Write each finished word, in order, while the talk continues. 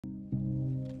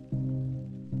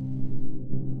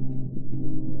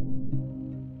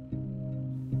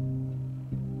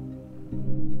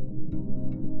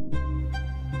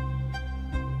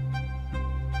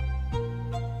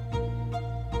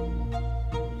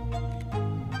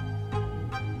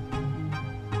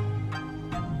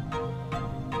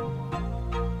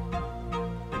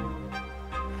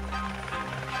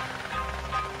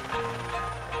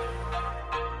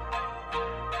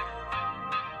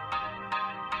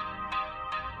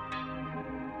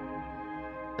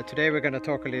Today we're going to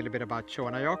talk a little bit about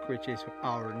Tjuonajokk, which is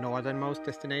our northernmost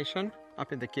destination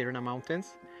up in the Kiruna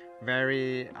mountains.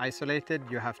 Very isolated,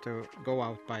 you have to go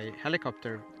out by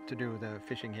helicopter to do the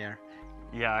fishing here.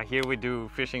 Yeah, here we do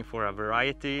fishing for a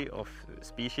variety of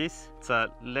species. It's a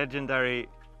legendary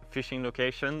fishing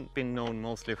location, been known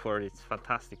mostly for its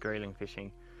fantastic grayling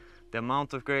fishing. The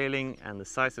amount of grayling and the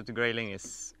size of the grayling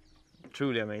is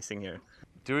truly amazing here.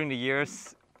 During the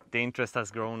years, the interest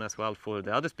has grown as well for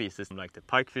the other species, like the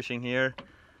pike fishing here.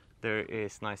 There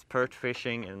is nice perch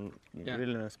fishing and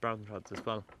really nice brown trout as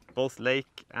well. Both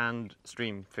lake and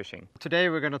stream fishing. Today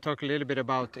we're going to talk a little bit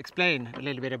about, explain a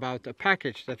little bit about a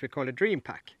package that we call a dream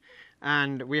pack.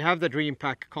 And we have the dream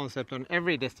pack concept on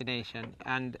every destination.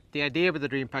 And the idea with the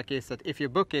dream pack is that if you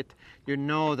book it, you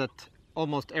know that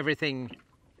almost everything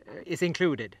is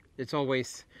included. It's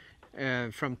always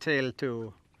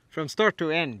from start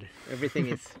to end, everything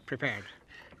is prepared.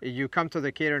 You come to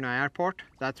the Kiruna airport,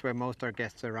 that's where most of our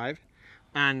guests arrive,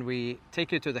 and we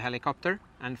take you to the helicopter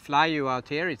and fly you out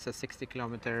here. It's a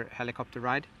 60-kilometer helicopter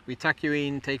ride. We tuck you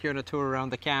in, take you on a tour around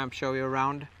the camp, show you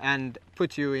around, and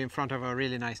put you in front of a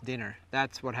really nice dinner.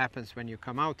 That's what happens when you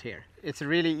come out here. It's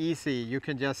really easy. You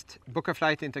can just book a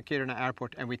flight into Kiruna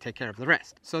airport and we take care of the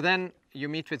rest. So then you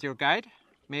meet with your guide,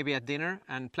 maybe at dinner,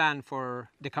 and plan for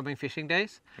the coming fishing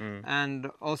days. And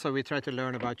also we try to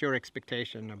learn about your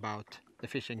expectation about the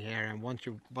fishing here and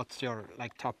what's your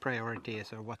top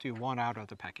priorities or what you want out of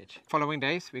the package. Following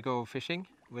days we go fishing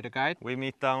with a guide. We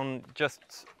meet down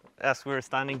just as we're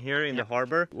standing here in the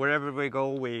harbor. Wherever we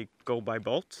go by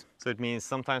boat. So it means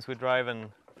sometimes we drive and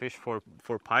fish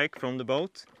for pike from the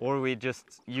boat, or we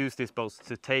just use these boats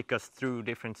to take us through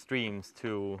different streams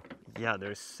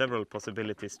there's several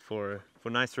possibilities for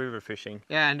nice river fishing.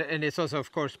 Yeah, and it's also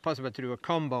of course possible to do a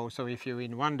combo, so if you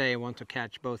in one day want to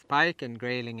catch both pike and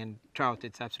grayling and trout,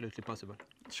 it's absolutely possible.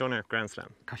 Tjuonajokk Grand Slam.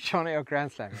 Tjuonajokk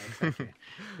Grand Slam, exactly.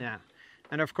 Yeah,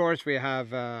 and of course we have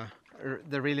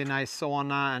the really nice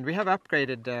sauna, and we have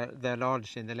upgraded the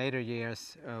lodge in the later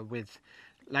years with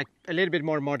a little bit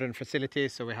more modern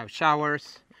facilities. So we have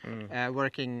showers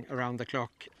working around the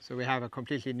clock. So we have a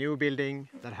completely new building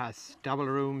that has double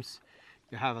rooms.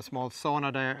 You have a small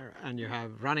sauna there, and you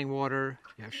have running water,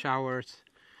 you have showers.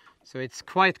 So it's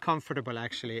quite comfortable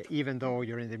actually, even though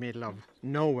you're in the middle of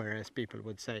nowhere, as people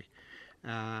would say.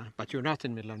 But you're not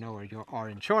in the middle of nowhere, you are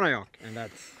in Tjuonajokk, and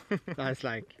that's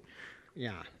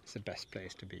it's the best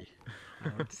place to be, I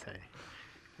would say.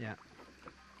 Yeah.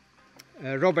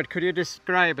 Robert, could you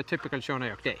describe a typical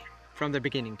Tjuonajokk day from the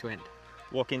beginning to end?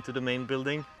 Walk into the main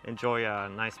building, enjoy a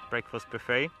nice breakfast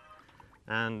buffet,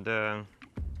 and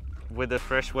with a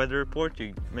fresh weather report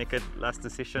you make a last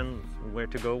decision where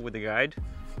to go with the guide.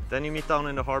 Then you meet down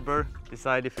in the harbor,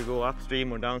 decide if you go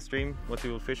upstream or downstream, what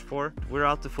you will fish for. We're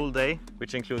out the full day,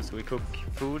 which includes we cook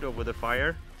food over the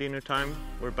fire. Dinner time,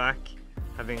 we're back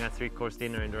having a 3-course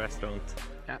dinner in the restaurant.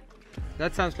 Yeah,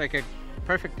 that sounds like a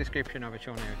perfect description of a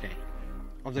Tjuonajokk day,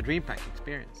 of the dream pack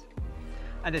experience.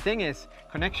 And the thing is,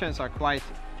 connections are quite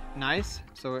nice,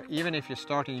 so even if you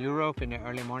start in Europe in the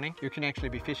early morning, you can actually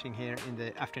be fishing here in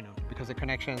the afternoon, because the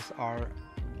connections are,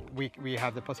 we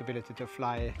have the possibility to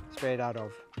fly straight out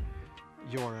of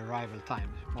your arrival time,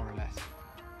 more or less.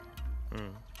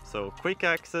 So quick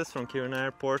access from Kiruna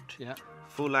airport,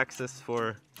 full access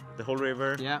for the whole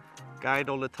river, guide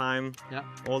all the time,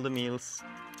 all the meals,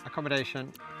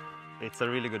 accommodation. It's a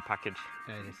really good package.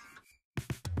 Yeah, it is.